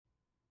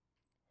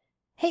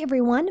Hey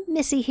everyone,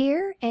 Missy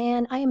here,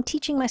 and I am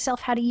teaching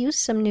myself how to use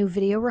some new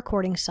video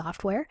recording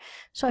software,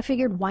 so I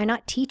figured why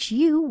not teach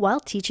you while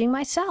teaching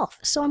myself.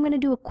 So I'm going to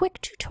do a quick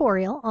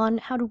tutorial on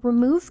how to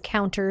remove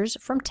counters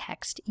from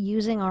text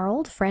using our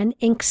old friend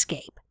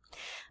Inkscape.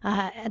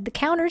 The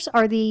counters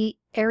are the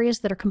areas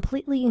that are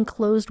completely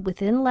enclosed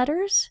within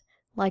letters,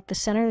 like the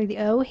center of the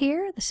O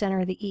here, the center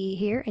of the E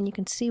here, and you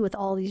can see with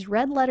all these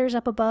red letters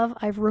up above,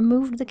 I've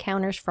removed the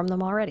counters from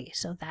them already,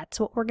 so that's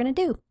what we're going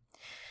to do.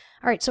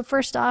 Alright, so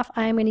first off,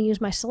 I'm going to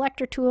use my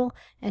selector tool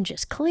and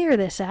just clear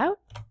this out.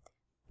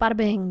 Bada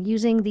bing,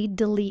 using the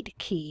delete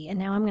key. And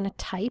now I'm going to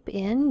type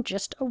in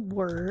just a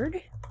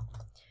word.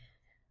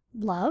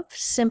 Love,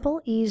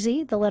 simple,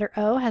 easy. The letter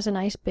O has a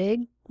nice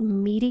big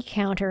meaty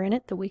counter in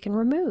it that we can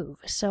remove.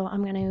 So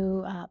I'm going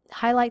to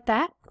highlight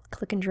that,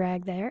 click and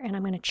drag there, and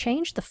I'm going to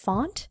change the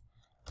font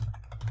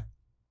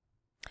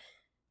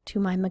to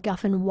my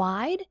MacGuffin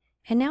wide.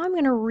 And now I'm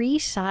going to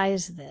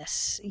resize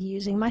this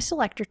using my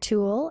selector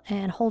tool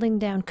and holding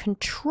down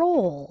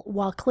Control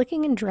while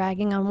clicking and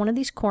dragging on one of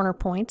these corner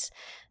points.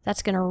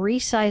 That's going to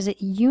resize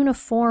it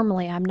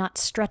uniformly. I'm not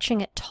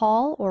stretching it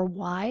tall or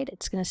wide.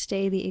 It's going to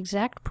stay the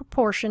exact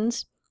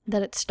proportions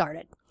that it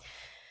started.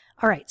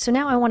 Alright, so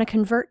now I want to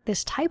convert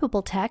this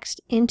typable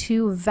text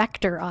into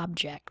vector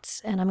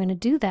objects. And I'm going to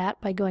do that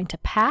by going to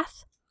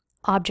Path,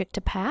 Object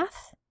to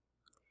Path,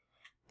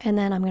 and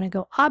then I'm going to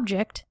go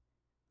Object,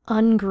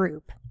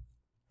 Ungroup.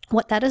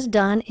 What that has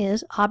done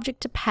is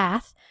object to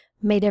path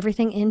made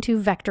everything into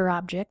vector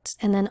objects,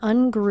 and then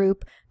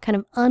ungroup kind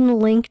of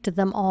unlinked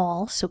them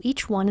all, so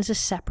each one is a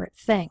separate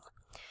thing.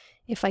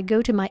 If I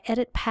go to my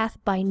Edit Path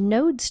by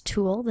Nodes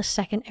tool, the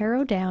second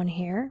arrow down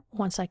here,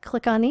 once I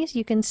click on these,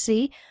 you can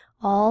see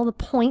all the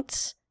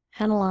points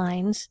and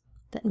lines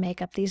that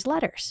make up these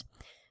letters.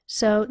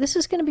 So this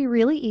is going to be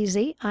really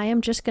easy. I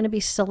am just going to be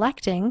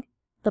selecting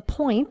the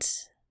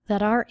points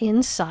that are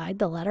inside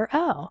the letter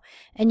O,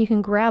 and you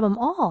can grab them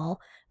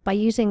all by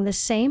using the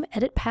same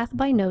Edit Path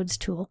by Nodes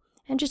tool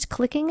and just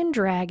clicking and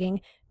dragging,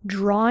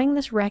 drawing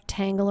this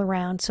rectangle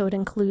around so it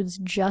includes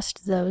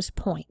just those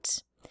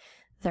points.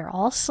 They're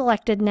all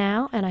selected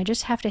now, and I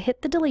just have to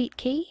hit the delete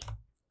key,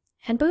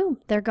 and boom,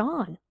 they're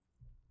gone.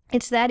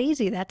 It's that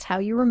easy. That's how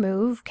you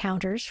remove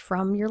counters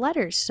from your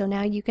letters. So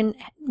now you can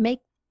make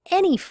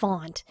any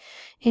font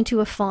into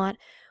a font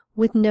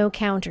with no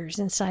counters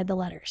inside the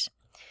letters.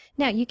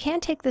 Now, you can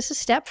take this a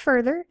step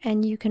further,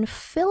 and you can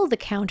fill the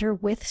counter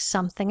with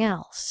something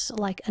else,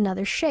 like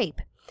another shape.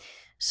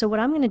 So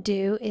what I'm going to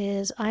do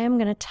is I am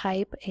going to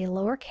type a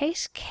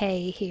lowercase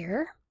k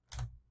here,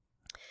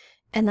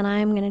 and then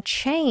I'm going to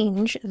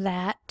change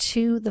that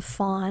to the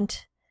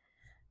font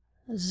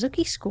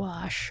Zookie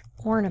Squash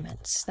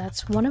Ornaments.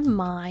 That's one of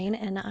mine,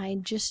 and I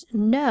just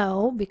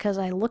know, because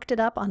I looked it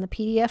up on the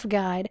PDF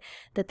guide,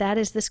 that that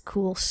is this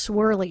cool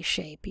swirly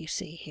shape you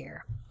see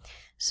here.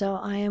 So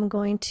I am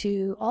going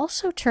to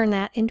also turn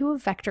that into a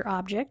vector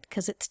object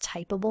because it's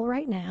typable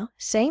right now.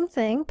 Same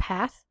thing,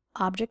 path,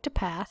 object to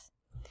path,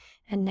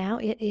 and now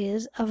it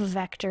is a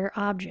vector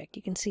object.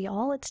 You can see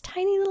all its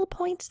tiny little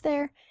points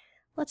there.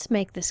 Let's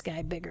make this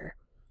guy bigger.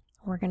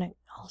 We're going to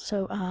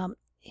also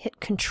hit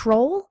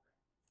Control,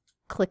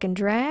 click and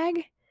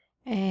drag,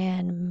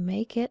 and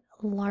make it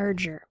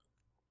larger.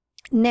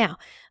 Now,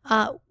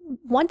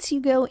 once you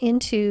go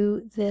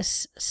into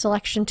this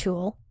selection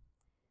tool,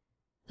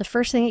 the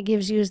first thing it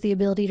gives you is the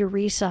ability to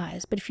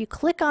resize. But if you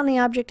click on the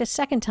object a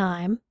second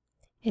time,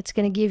 it's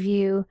going to give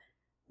you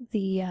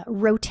the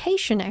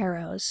rotation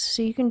arrows.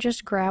 So you can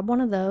just grab one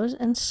of those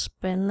and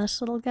spin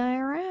this little guy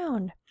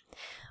around.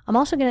 I'm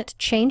also going to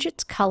change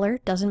its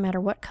color. Doesn't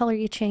matter what color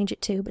you change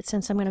it to, but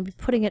since I'm going to be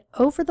putting it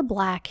over the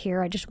black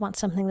here, I just want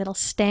something that'll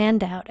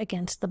stand out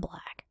against the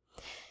black.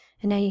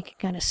 And now you can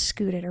kind of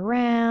scoot it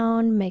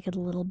around, make it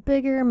a little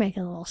bigger, make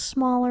it a little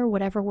smaller,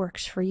 whatever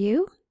works for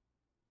you.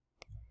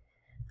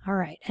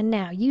 Alright, and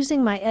now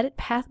using my Edit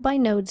Path by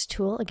Nodes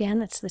tool, again,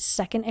 that's the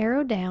second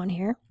arrow down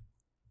here,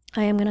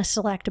 I am going to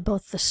select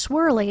both the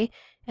swirly,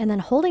 and then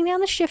holding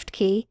down the Shift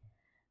key,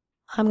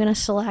 I'm going to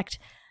select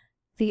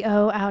the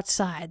O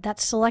outside. That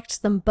selects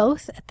them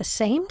both at the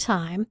same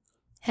time,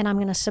 and I'm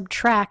going to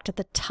subtract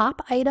the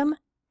top item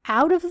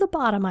out of the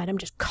bottom item,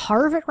 just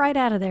carve it right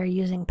out of there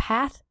using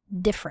Path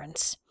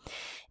Difference.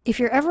 If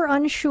you're ever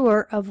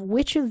unsure of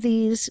which of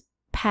these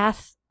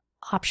path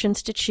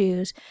options to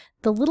choose,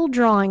 the little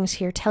drawings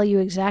here tell you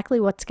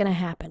exactly what's going to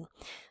happen.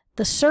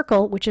 The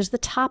circle, which is the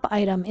top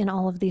item in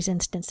all of these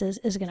instances,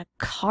 is going to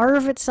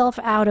carve itself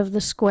out of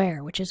the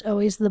square, which is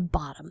always the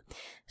bottom.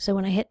 So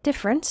when I hit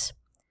Difference,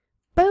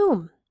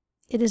 boom!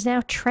 It is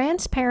now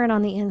transparent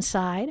on the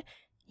inside.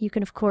 You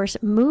can, of course,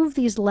 move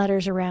these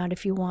letters around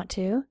if you want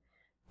to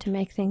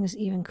make things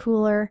even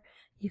cooler.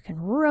 You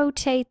can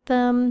rotate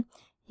them.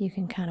 You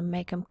can kind of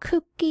make them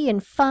kooky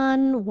and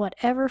fun,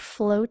 whatever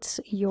floats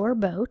your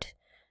boat,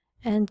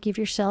 and give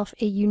yourself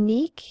a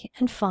unique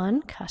and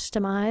fun,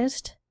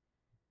 customized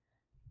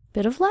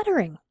bit of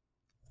lettering.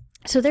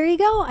 So there you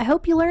go. I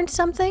hope you learned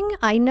something.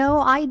 I know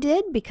I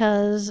did,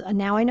 because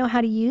now I know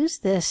how to use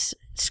this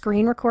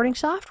screen recording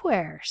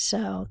software.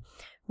 So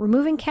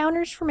removing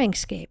counters from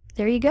Inkscape.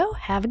 There you go.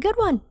 Have a good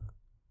one.